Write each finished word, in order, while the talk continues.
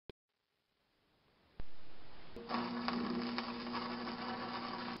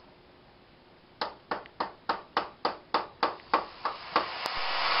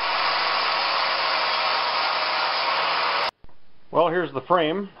Well, here's the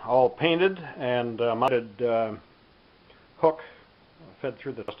frame, all painted and mounted hook fed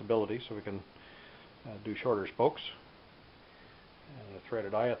through the adjustability so we can do shorter spokes. And a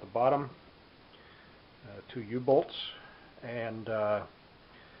threaded eye at the bottom, 2 U-bolts, and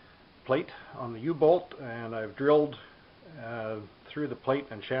plate on the U-bolt, and I've drilled through the plate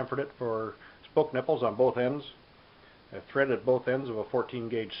and chamfered it for spoke nipples on both ends. I've threaded both ends of a 14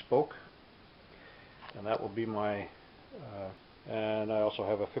 gauge spoke, and that will be my and I also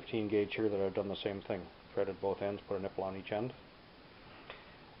have a 15 gauge here that I've done the same thing, threaded both ends, put a nipple on each end.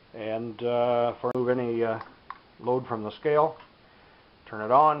 And for remove any load from the scale, turn it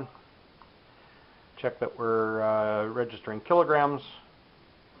on, check that we're registering kilograms,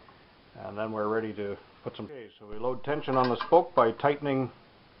 and then we're ready to put some. Okay, so we load tension on the spoke by tightening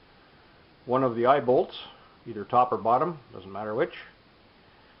one of the eye bolts, either top or bottom, doesn't matter which,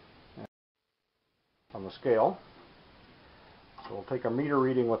 on the scale. So we'll take a meter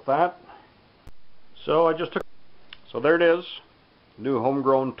reading with that. So there it is, new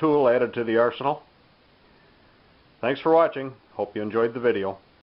homegrown tool added to the arsenal. Thanks for watching. Hope you enjoyed the video.